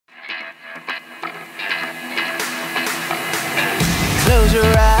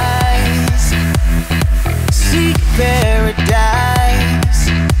paradise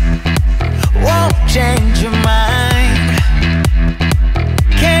won't change your mind.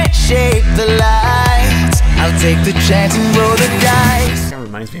 Can't shape the lights. I'll take the chance and roll the dice. That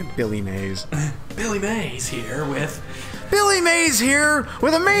reminds me of Billy Mays. Billy Mays here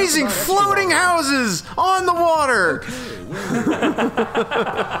with amazing floating houses on the water.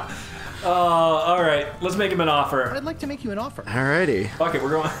 all right, let's make him an offer. I'd like to make you an offer. Alrighty. Fuck it, we're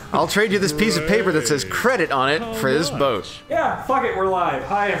going. I'll trade you this piece of paper that says credit on it for this boat. Yeah, fuck it, we're live.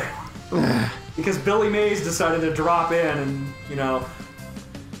 Hi. Because Billy Mays decided to drop in, and you know.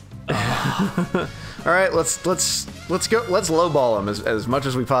 All right, let's go. Let's lowball him as much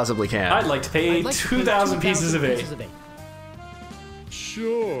as we possibly can. I'd like to pay 2,000 pieces of eight.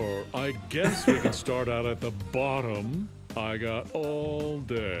 Sure, I guess we can start out at the bottom. I got all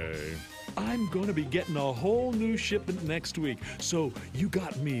day. I'm gonna be getting a whole new shipment next week, so you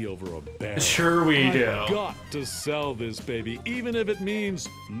got me over a barrel. Sure we do. I've got to sell this baby, even if it means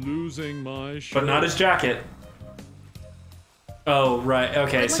losing my shirt. But not his jacket. Oh, right,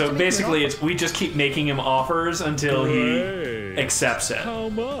 okay, so basically we just keep making him offers until he accepts it. How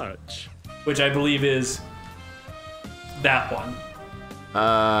much? Which I believe is that one.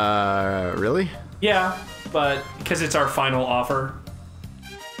 Really? Yeah, but because it's our final offer.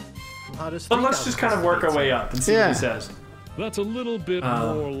 But let's just kind of work our way up and see what he says. That's a little bit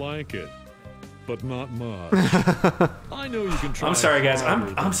more like it, but not much. I know you can try. I'm sorry, guys.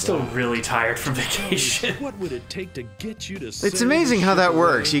 I'm still really tired from vacation. What would it take to get you to? It's amazing how that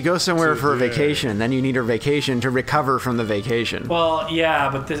works. You go somewhere for a vacation, then you need a vacation to recover from the vacation. Well,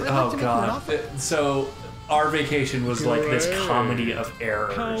 yeah, but this. Oh god. So our vacation was like this comedy of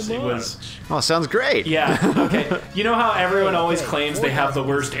errors. It was. Oh, sounds great. Yeah. Okay. You know how everyone always claims they have the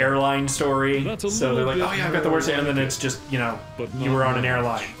worst airline story? So they're like, oh yeah, I've got the worst, and then it's just, you know, you were on an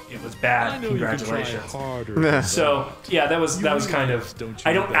airline. It was bad. Congratulations. So yeah, that was kind of.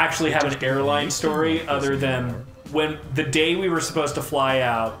 I don't actually have an airline story other than when the day we were supposed to fly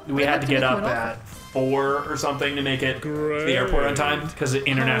out, we had to get up at 4 or something to make it to the airport on time, because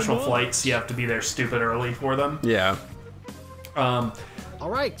international flights you have to be there stupid early for them. Yeah. All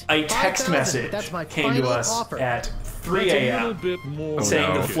right. A text message came to us at 3 a.m.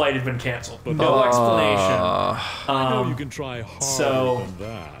 saying the flight had been canceled. No explanation. I know you can try harder than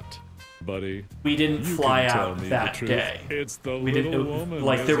that, buddy. We didn't fly out that day. It's the we didn't woman,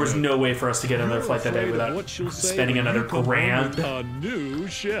 like there was no way for us to get another flight that day without spending another grand a new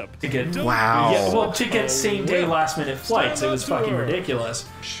ship to get. Wow. Yeah, well, to get same day last minute flights, it was fucking ridiculous.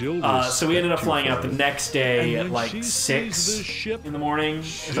 So we ended up flying out the next day at like 6 in the morning.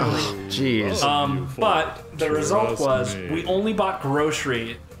 Oh, jeez. But the result was we only bought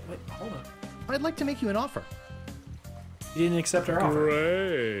grocery. Wait, hold on. I'd like to make you an offer. You didn't accept our offer.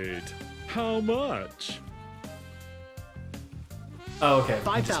 Great. How much? Oh, okay.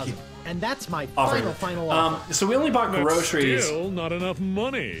 5,000, and that's my offering. final offer. So we only bought groceries. Still not enough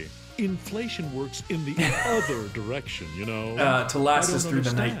money. Inflation works in the other direction, you know. To last us through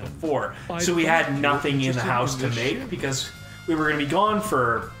the night before. So we had nothing in the house to make because we were going to be gone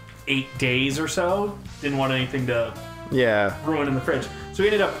for 8 days or so. Didn't want anything to ruin in the fridge. So we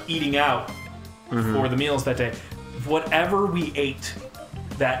ended up eating out for the meals that day. Whatever we ate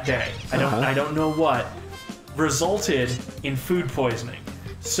that day, I don't know what, resulted in food poisoning.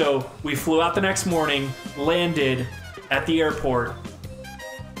 So we flew out the next morning, landed at the airport,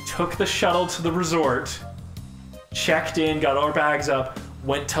 took the shuttle to the resort, checked in, got our bags up,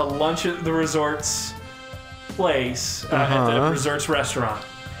 went to lunch at the resort's place, at the resort's restaurant,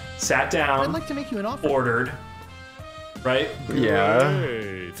 sat down, I'd like to make you an offer. ordered, right? Yeah.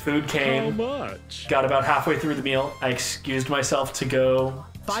 Food came. How much? Got about halfway through the meal. I excused myself to go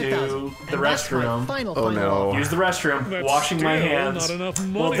to the restroom. Oh no. Use the restroom, That's washing my still hands. not enough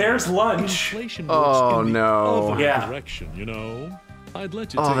money. Well, there's lunch. Inflation works Oh in the no. other Yeah. direction, you know. I'd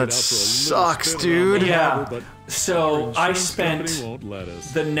let you Oh, take that it out for a sucks, little spin around dude. the Yeah. water, but So our I insurance company spent won't let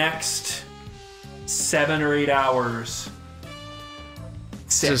us. the next 7 or 8 hours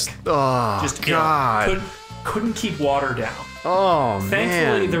sick. Just ill. God. Couldn't keep water down. Oh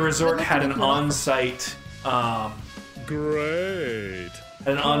Thankfully, man. the resort had an on-site Great.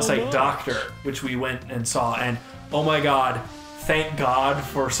 doctor, which we went and saw, and oh my god, thank God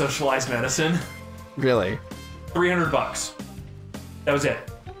for socialized medicine. Really? $300. That was it.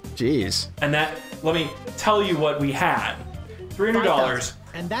 Jeez. And that, let me tell you what we had. $300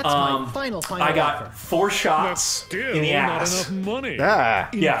 And that's my final I got offer. 4 shots Still in the not ass. enough money. Ah.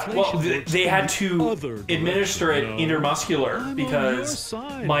 Yeah, well, Inflation works they had in to the other administer direction, it you know. intermuscular I'm on because your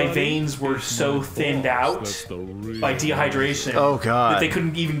side, my buddy. veins were It's so my thinned boss out that's the real by dehydration Oh, God. that they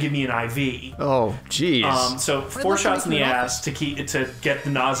couldn't even give me an IV. Oh, jeez. So 4 shots in the ass to get the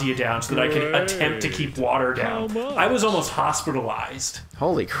nausea down so that I could attempt to keep water down. How much? I was almost hospitalized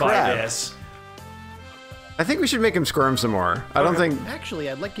Holy by crap. this. I think we should make him squirm some more. I don't think... Actually,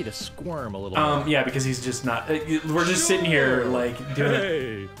 I'd like you to squirm a little more. Yeah, because he's just not. We're just sitting here like doing it.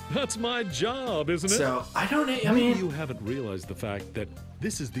 Hey, that's my job, isn't it? So I don't. I Maybe mean, you haven't realized the fact that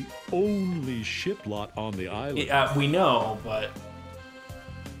this is the only ship lot on the island. we know, but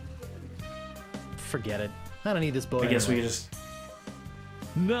Forget it. I don't need this boat I guess we anyway. could just.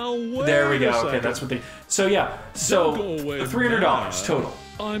 Now wait There we a go. Okay, second. that's what they. So yeah. So Don't go away $300 total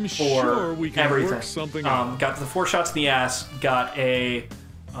I'm for sure we can everything. work something out. Got the 4 shots in the ass. Got a.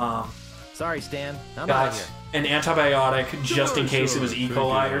 Sorry, Stan. I'm out Got of here. an antibiotic just in case it was Sure, E.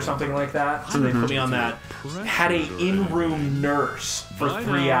 coli figure or it something like that. So they put me on that. Had a in-room nurse for I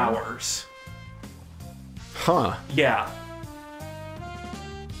 3 know. hours. Huh. Yeah.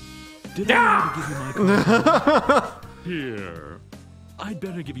 Did I already give you my card? Here. I'd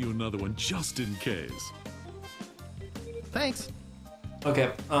better give you another one just in case. Thanks.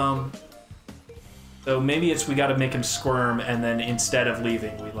 Okay. So maybe we got to make him squirm, and then instead of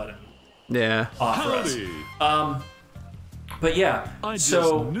leaving, we let him Yeah. offer us. Howdy. But yeah. I just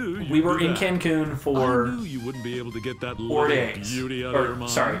So knew you'd we were do in that. Cancun I for knew you wouldn't be able to get that 4 little days. beauty out of your Or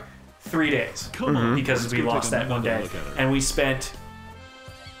mind. sorry, 3 days. Come on, Because let's we go lost take that one another day, look at her. and we spent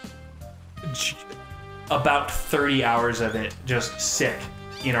about 30 hours of it just sick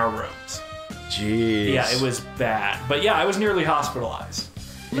in our rooms. Jeez. Yeah, it was bad. But yeah, I was nearly hospitalized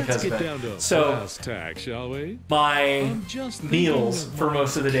Let's because get of it. down to So brass tacks, shall we? my I'm just thinking meals of for my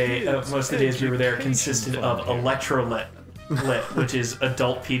most of the day, kids' most of the days we were there, education consisted of fund. electrolyte, which is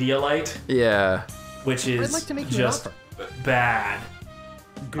adult Pedialyte, Yeah. which is I'd like to make you an just offer. bad.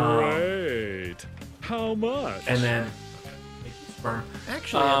 Great. How much? And then make you sperm.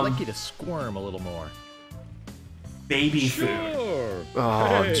 Actually, I'd like you to squirm a little more. Baby food Sure.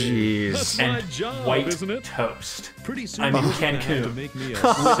 Oh, Hey, jeez. That's my and job, white isn't it? toast Pretty soon I'm in you're gonna have to Cancun. make me a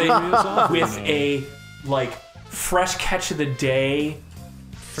with serious offer, with you know. a like fresh catch of the day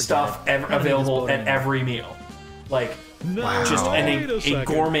stuff it. I don't need this available boat at anymore. every meal, like Now, just wait a a second.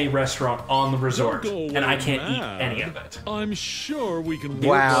 gourmet restaurant on the resort, Don't go and I away can't eat mad. any of it. I'm sure we can work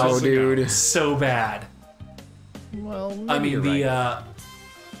Wow, something dude. out. So bad. Well, I maybe mean, you're the right.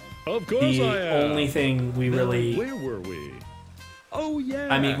 Of course the I am. only thing we Now, really, Where were we? Oh yeah.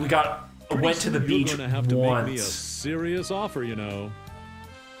 I mean, we Pretty went to the soon beach You're gonna have to make me a once. serious offer, you know.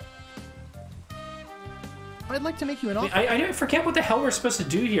 I'd like to make you an offer. I forget what the hell we're supposed to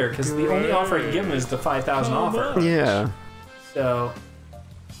do here because the only offer I can give him is the 5,000 How offer. much? Yeah. So,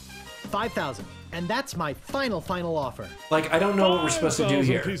 5,000. And that's my final offer. like, I don't know what we're supposed to do 5,000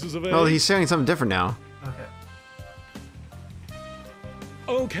 here. Pieces of Well, egg. he's saying something different now. Okay.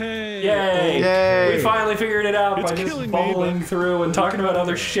 Okay. Yay! Yay. We finally figured it out It's by just killing me, bumbling but- through and talking about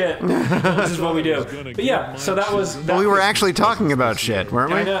other shit. This is what we do. But yeah, so that was. Well, we were Christmas actually talking presents about this shit, year.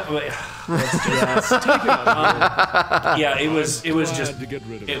 weren't I we? know. Wait, let's do that. Yeah, it was Glad just. to get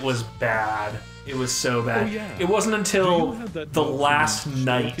rid of It was bad. It was so bad. Oh, yeah. It wasn't Do until you have that the note from last the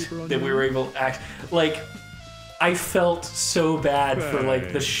night storekeeper on that we you? were able to act. Like, I felt so bad for like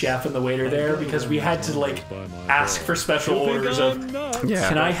the Thanks. chef and the waiter there because we had to like ask for special You think orders I'm of. nuts? Yeah.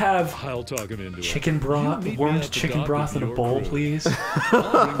 Can I have I'll talk him into chicken it. broth, You meet me warmed at the chicken dock broth with in a your bowl, crew. please?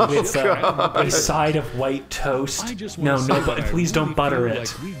 I'll bring With a side of white toast. I just No, wanna no, say but that I please don't really butter feel it.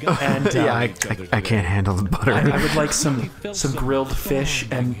 like we got And Yeah, I, each other I can't today. handle the butter. I would like some felt so grilled fish,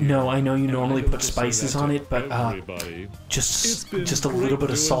 and no, I know you normally put spices on it, but Everybody. It's just been a great little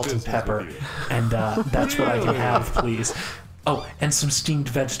bit of doing salt and business pepper, with you. and that's what I can have, please. Oh, and some steamed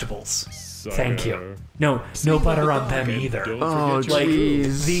vegetables. Thank you. Sucker. No butter on them And either. don't Oh, forget your Like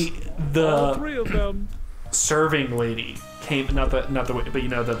jeez. All the three of them. serving lady came, not the but you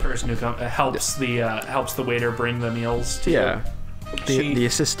know the person who helps the waiter bring the meals to you. Yeah. She- The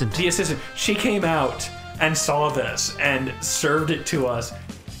assistant. The assistant, she came out and saw this and served it to us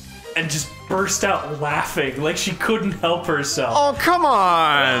and just burst out laughing like she couldn't help herself. Oh, come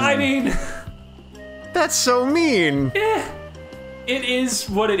on! I mean, That's so mean. it is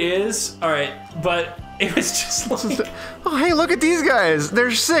what it is. All right, but it was just like Oh, hey, look at these guys.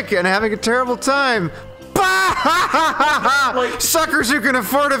 They're sick and having a terrible time. Bah! Like, suckers who can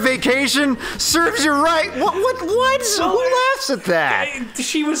afford a vacation serves you right. What? Who laughs at that?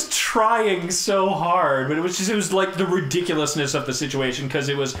 she was trying so hard, but it was like the ridiculousness of the situation, because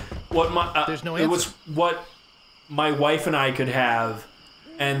it was what my There's no it was what my wife and I could have,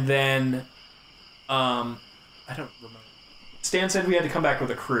 and then I don't remember. Stan said we had to come back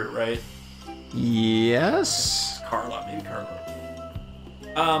with a crew, right? Yes. Maybe Carla.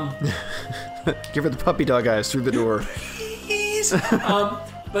 Give her the puppy dog eyes through the door. Please.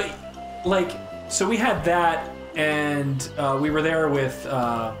 But like, so we had that, and we were there with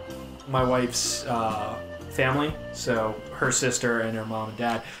my wife's family, so her sister and her mom and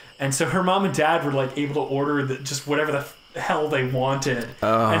dad, and so her mom and dad were like able to order just whatever the hell they wanted,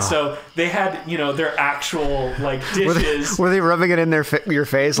 and so they had their actual like dishes. Were they rubbing it in your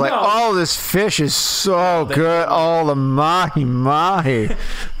face like, No. oh, this fish is so good, oh, the mahi.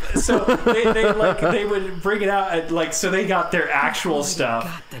 So they would bring it out so they got their actual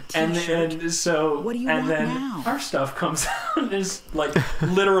stuff, and then What do you want then now? our stuff comes out and is like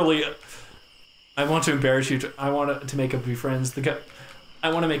literally. I want to embarrass you. I want to make up and be friends. I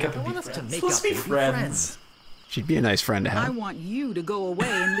want to make up and be want us to friends. make Let's up be and be friends. friends. She'd be a nice friend to I have. want you to go away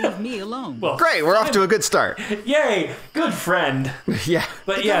and leave me alone. Well, Great, we're off to a good start. yay, good friend. Yeah.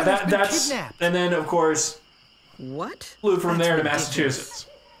 But The yeah, guy that's been that's kidnapped. and then of course What? flew from That's there to ridiculous. Massachusetts.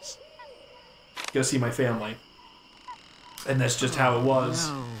 Go see my family. And that's just how it was.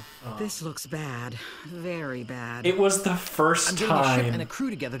 No, this looks bad. Very bad. It was the I'm first getting a ship and a time crew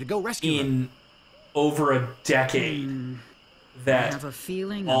together to go rescue her. in over a decade I that have a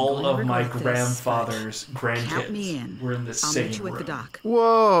feeling I'm all going to of my regret this, grandfather's but count me grandkids in. were in the I'll same meet you room. at the dock.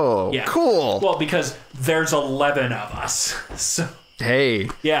 Whoa, Yeah. cool. Well, because there's 11 of us. So, Hey,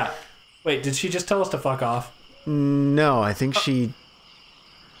 yeah. Wait, did she just tell us to fuck off? no, I think she...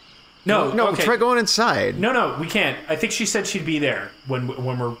 No, No, okay. try going inside. No, we can't. I think she said she'd be there when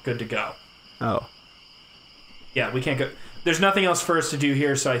we're good to go. Oh. Yeah, we can't go. There's nothing else for us to do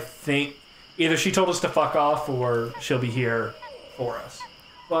here, so I think either she told us to fuck off or she'll be here for us.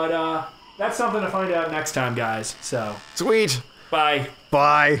 But that's something to find out next time, guys. So, Sweet. bye.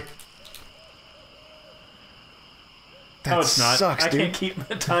 Bye. That No, it's not. sucks, I dude. can't keep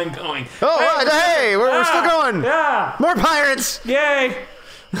the time going. Oh, hey, we're still going. Yeah! More pirates. Yay!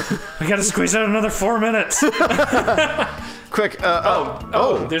 We gotta squeeze out another 4 minutes. Quick.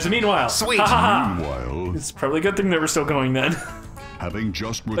 There's a meanwhile. Sweet. Meanwhile, It's probably a good thing that we're still going then. having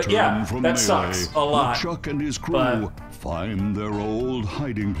just returned yeah, from that melee, sucks a lot, Chuck and his crew but- find their old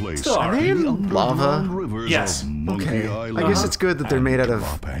hiding place. Still all Are right. they in Underground lava? rivers Yes. of Monkey Okay. Island. I guess it's good that they're made out of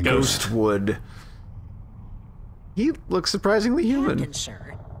Drop anchor. ghost wood. He looks surprisingly human. Captain,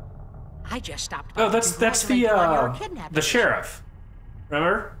 sir. I just stopped. Oh, that's the the sheriff.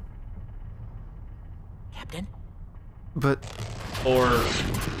 Remember? Captain. But, Or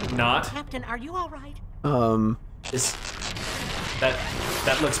not? Captain, are you all right? Is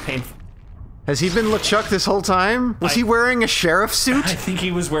that looks painful. has he been LeChuck this whole time? Was he wearing a sheriff I suit? think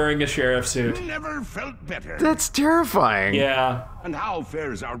he was wearing a sheriff suit. Never felt better. That's terrifying. Yeah, And how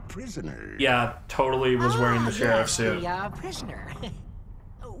fares our prisoner? yeah, totally was wearing the sheriff yes, suit. The prisoner.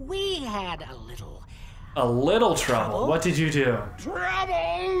 We had a little. A little trouble. What did you do?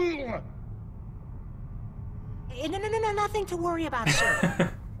 Trouble! No, nothing to worry about,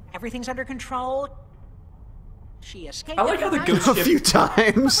 sir. Everything's under control. She escaped. I like how the ghost A ship. few We've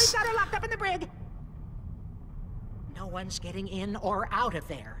times. got her locked up in the brig. No one's getting in or out of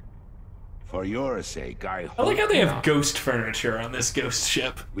there. For your sake, I hope I like how they have ghost furniture on this ghost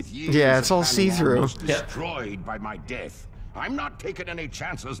ship. with years Yeah, it's of all planning see-through. almost Yeah. destroyed by my death. I'm not taking any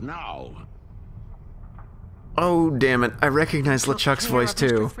chances now. Oh, damn it. I recognize Took LeChuck's care voice, of Mr.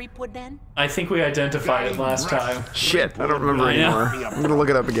 too. Threepwood, then? I think we identified it last time. Shit, I don't remember I know. anymore. I'm gonna look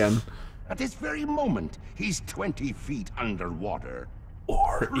it up again. At this very moment, he's 20 feet underwater.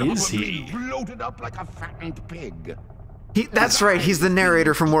 Or is he? Probably bloated up like a fattened pig. That's right, he's the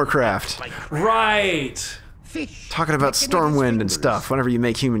narrator from Warcraft. Right. Fish. Talking about picking at his Stormwind and fingers. stuff whenever you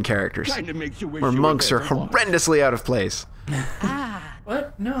make human characters. Kinda makes you wish Where you were monks are there to watch. horrendously out of place.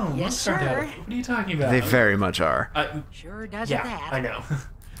 What? No. Yes, monks aren't sir. out. What are you talking about? They very much are. Sure does Yeah, that. I know.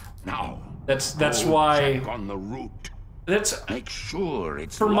 Now, That's go why. check on the route. That's Make sure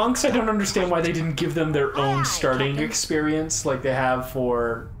it's for monks. I locked don't up understand why they tight. didn't give them their own Aye, starting Captain. experience like they have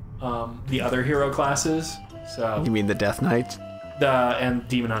for the other hero classes. So You mean the Death Knight? and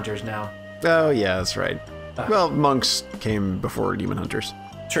demon hunters now. Oh, yeah, that's right. Well, monks came before demon hunters.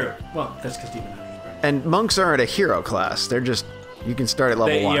 True. Well, that's because demon hunters. Right? And monks aren't a hero class. They're just, you can start at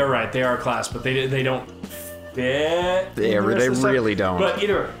level 1. You're right. They are a class, but they don't bit. They really don't. But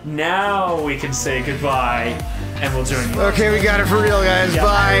either way, now we can say goodbye, and we'll join you. Okay, we got it for real, guys.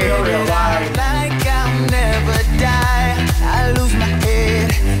 Bye. For real, bye. Like I'll never die. I lose my